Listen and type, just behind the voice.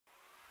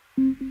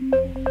All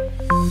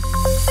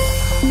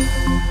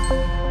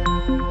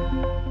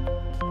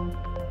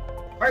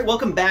right,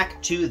 welcome back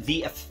to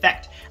the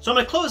effect. So I'm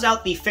going to close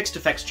out the fixed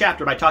effects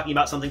chapter by talking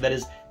about something that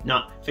is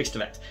not fixed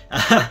effects,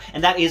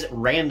 and that is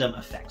random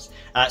effects.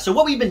 So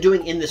what we've been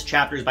doing in this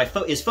chapter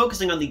is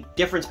focusing on the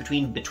difference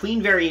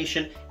between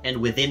variation and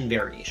within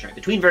variation. Right?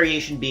 Between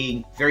variation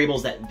being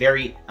variables that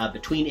vary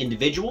between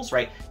individuals,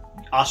 right?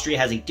 Austria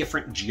has a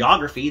different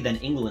geography than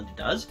England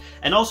does,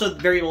 and also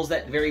variables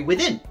that vary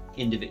within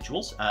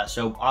individuals.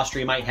 So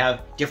Austria might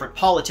have different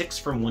politics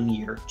from one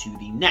year to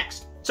the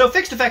next. So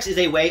fixed effects is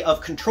a way of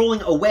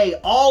controlling away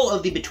all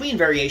of the between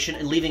variation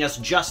and leaving us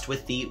just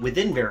with the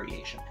within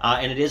variation.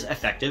 And it is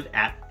effective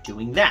at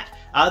doing that.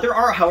 There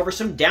are, however,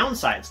 some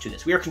downsides to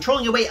this. We are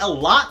controlling away a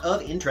lot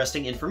of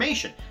interesting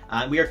information.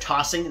 We are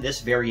tossing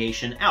this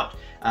variation out,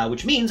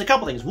 which means a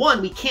couple things.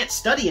 One, we can't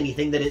study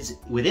anything that is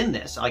within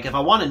this. Like if I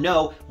want to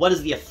know what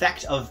is the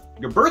effect of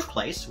your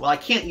birthplace, well, I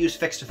can't use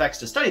fixed effects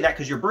to study that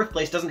because your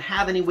birthplace doesn't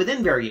have any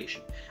within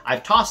variation.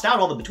 I've tossed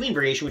out all the between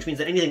variation, which means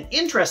that anything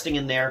interesting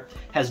in there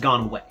has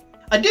gone away.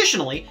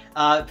 Additionally,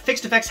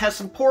 fixed effects has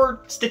some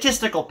poor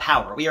statistical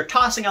power. We are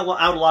tossing out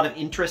a lot of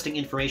interesting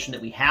information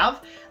that we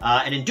have,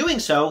 and in doing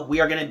so, we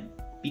are going to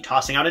be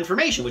tossing out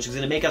information, which is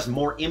going to make us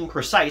more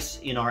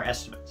imprecise in our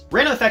estimates.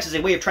 Random effects is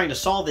a way of trying to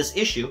solve this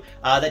issue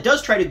that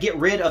does try to get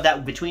rid of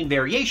that between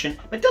variation,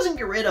 but doesn't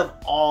get rid of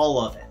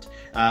all of it.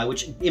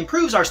 Which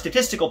improves our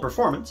statistical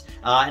performance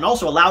and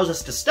also allows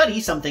us to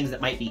study some things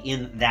that might be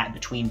in that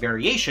between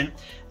variation,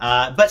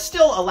 but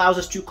still allows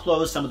us to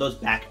close some of those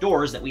back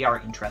doors that we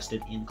are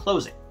interested in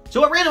closing. So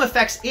what random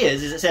effects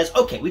is it says,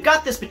 okay, we've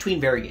got this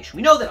between variation.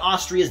 We know that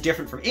Austria is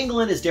different from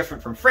England, is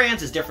different from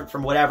France, is different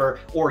from whatever,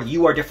 or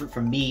you are different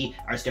from me,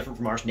 or is different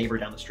from our neighbor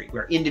down the street,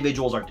 where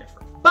individuals are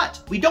different.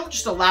 But we don't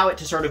just allow it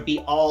to sort of be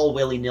all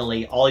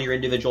willy-nilly, all your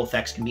individual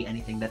effects can be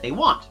anything that they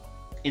want.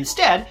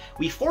 Instead,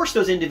 we force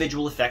those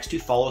individual effects to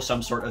follow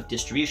some sort of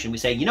distribution. We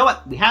say, you know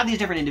what, we have these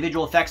different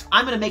individual effects,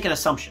 I'm going to make an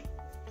assumption.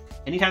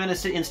 Anytime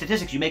in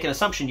statistics you make an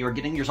assumption, you are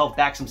getting yourself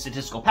back some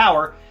statistical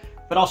power,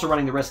 but also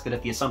running the risk that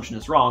if the assumption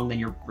is wrong, then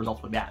your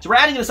results will be bad. So we're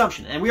adding an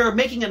assumption, and we are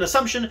making an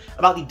assumption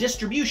about the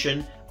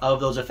distribution of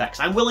those effects.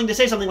 I'm willing to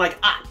say something like,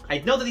 I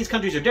know that these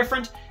countries are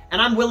different,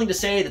 and I'm willing to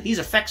say that these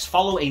effects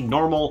follow a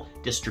normal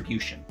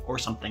distribution, or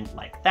something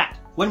like that.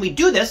 When we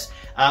do this,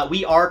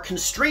 we are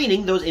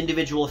constraining those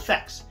individual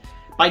effects.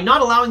 By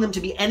not allowing them to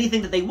be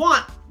anything that they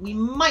want, we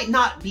might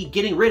not be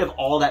getting rid of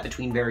all that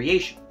between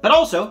variation. But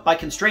also, by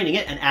constraining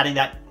it and adding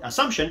that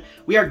assumption,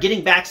 we are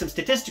getting back some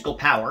statistical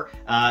power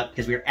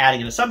because we are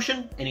adding an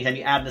assumption. Anytime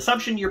you add an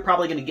assumption, you're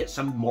probably going to get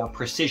some more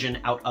precision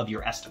out of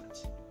your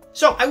estimates.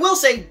 So I will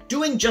say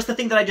doing just the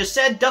thing that I just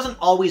said doesn't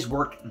always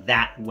work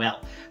that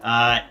well.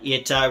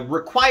 It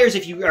requires,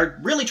 if you are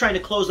really trying to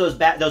close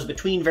those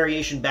between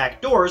variation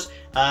back doors,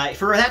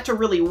 for that to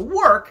really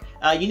work,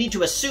 you need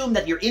to assume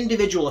that your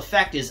individual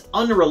effect is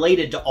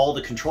unrelated to all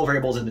the control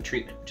variables in the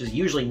treatment, which is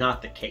usually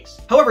not the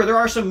case. However, there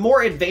are some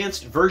more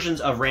advanced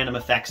versions of random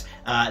effects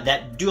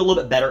that do a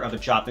little bit better of a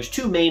job. There's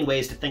two main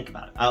ways to think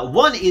about it.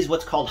 One is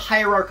what's called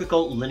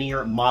hierarchical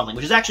linear modeling,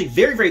 which is actually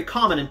very, very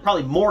common and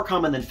probably more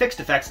common than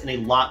fixed effects in a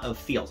lot of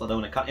fields, although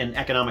in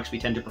economics we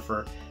tend to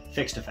prefer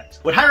fixed effects.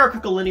 What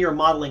hierarchical linear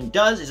modeling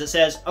does is it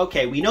says,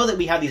 okay, we know that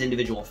we have these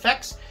individual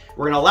effects,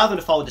 we're going to allow them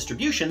to follow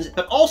distributions,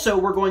 but also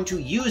we're going to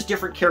use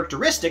different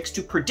characteristics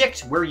to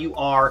predict where you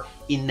are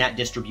in that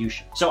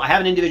distribution. So I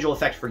have an individual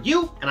effect for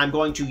you, and I'm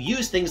going to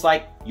use things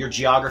like your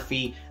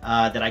geography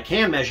that I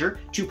can measure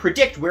to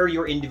predict where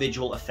your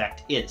individual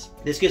effect is.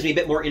 This gives me a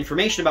bit more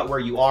information about where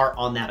you are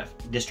on that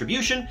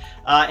distribution,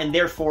 and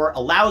therefore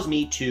allows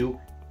me to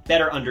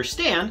better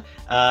understand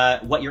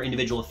what your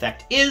individual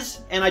effect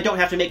is, and I don't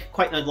have to make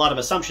quite a lot of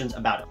assumptions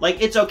about it.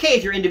 Like, it's okay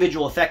if your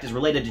individual effect is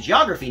related to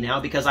geography now,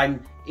 because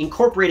I'm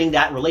incorporating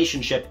that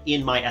relationship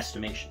in my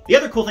estimation. The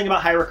other cool thing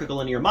about hierarchical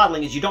linear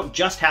modeling is you don't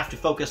just have to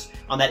focus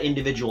on that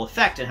individual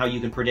effect and how you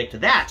can predict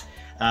that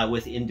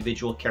with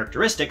individual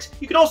characteristics.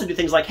 You can also do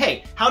things like,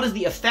 hey, how does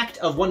the effect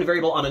of one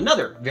variable on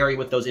another vary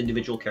with those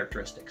individual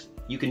characteristics?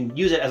 You can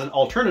use it as an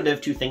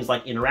alternative to things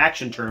like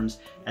interaction terms,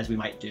 as we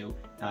might do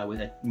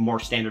with a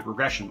more standard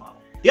regression model.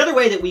 The other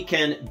way that we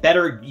can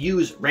better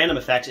use random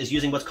effects is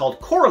using what's called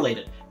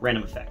correlated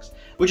random effects,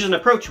 which is an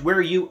approach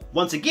where you,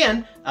 once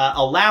again,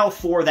 allow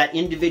for that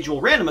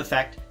individual random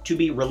effect to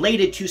be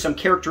related to some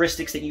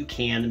characteristics that you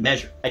can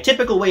measure. A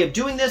typical way of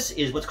doing this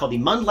is what's called the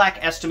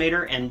Mundlack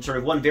estimator, and sort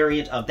of one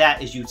variant of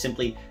that is you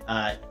simply,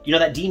 you know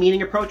that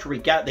d-meaning approach where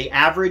we got the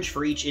average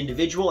for each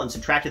individual and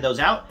subtracted those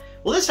out?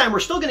 Well, this time we're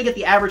still going to get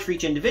the average for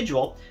each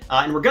individual,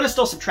 and we're going to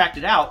still subtract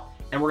it out,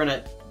 and we're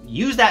going to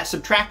use that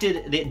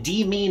subtracted, the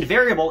d-mean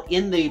variable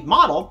in the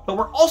model, but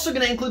we're also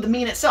going to include the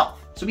mean itself.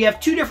 So we have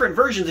two different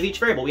versions of each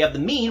variable. We have the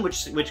mean,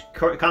 which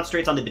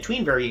concentrates on the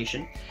between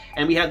variation,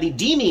 and we have the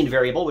d-mean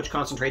variable, which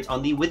concentrates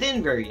on the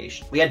within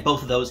variation. We had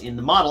both of those in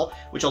the model,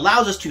 which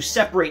allows us to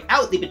separate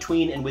out the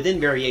between and within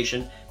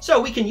variation, so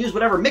we can use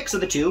whatever mix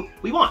of the two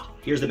we want.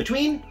 Here's the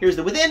between, here's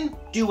the within,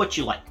 do what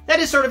you like.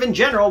 That is sort of in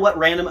general what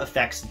random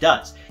effects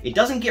does. It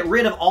doesn't get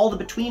rid of all the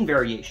between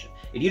variation.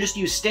 If you just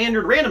use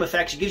standard random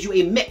effects, it gives you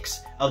a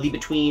mix of the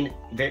between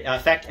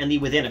effect and the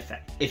within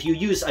effect. If you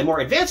use a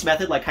more advanced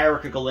method like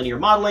hierarchical linear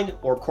modeling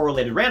or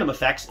correlated random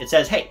effects, it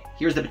says, hey,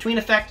 here's the between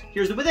effect,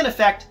 here's the within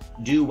effect,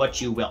 do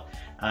what you will.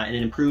 And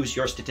it improves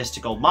your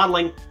statistical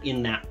modeling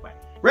in that way.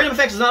 Random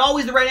effects is not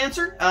always the right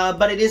answer,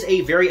 but it is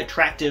a very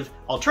attractive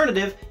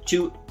alternative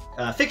to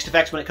fixed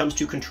effects when it comes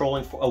to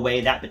controlling away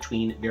that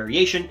between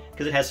variation,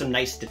 because it has some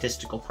nice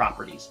statistical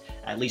properties,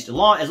 at least as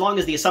long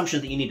as the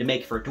assumptions that you need to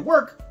make for it to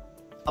work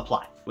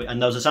apply.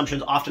 And those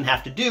assumptions often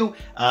have to do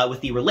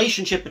with the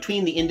relationship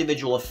between the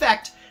individual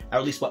effect, or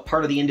at least what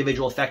part of the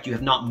individual effect you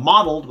have not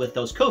modeled with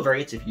those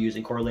covariates, if you're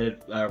using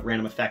correlated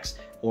random effects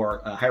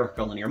or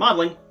hierarchical linear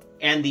modeling,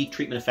 and the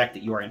treatment effect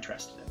that you are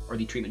interested in, or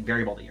the treatment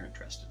variable that you're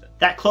interested in.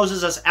 That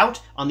closes us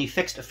out on the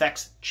fixed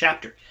effects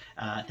chapter.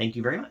 Thank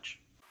you very much.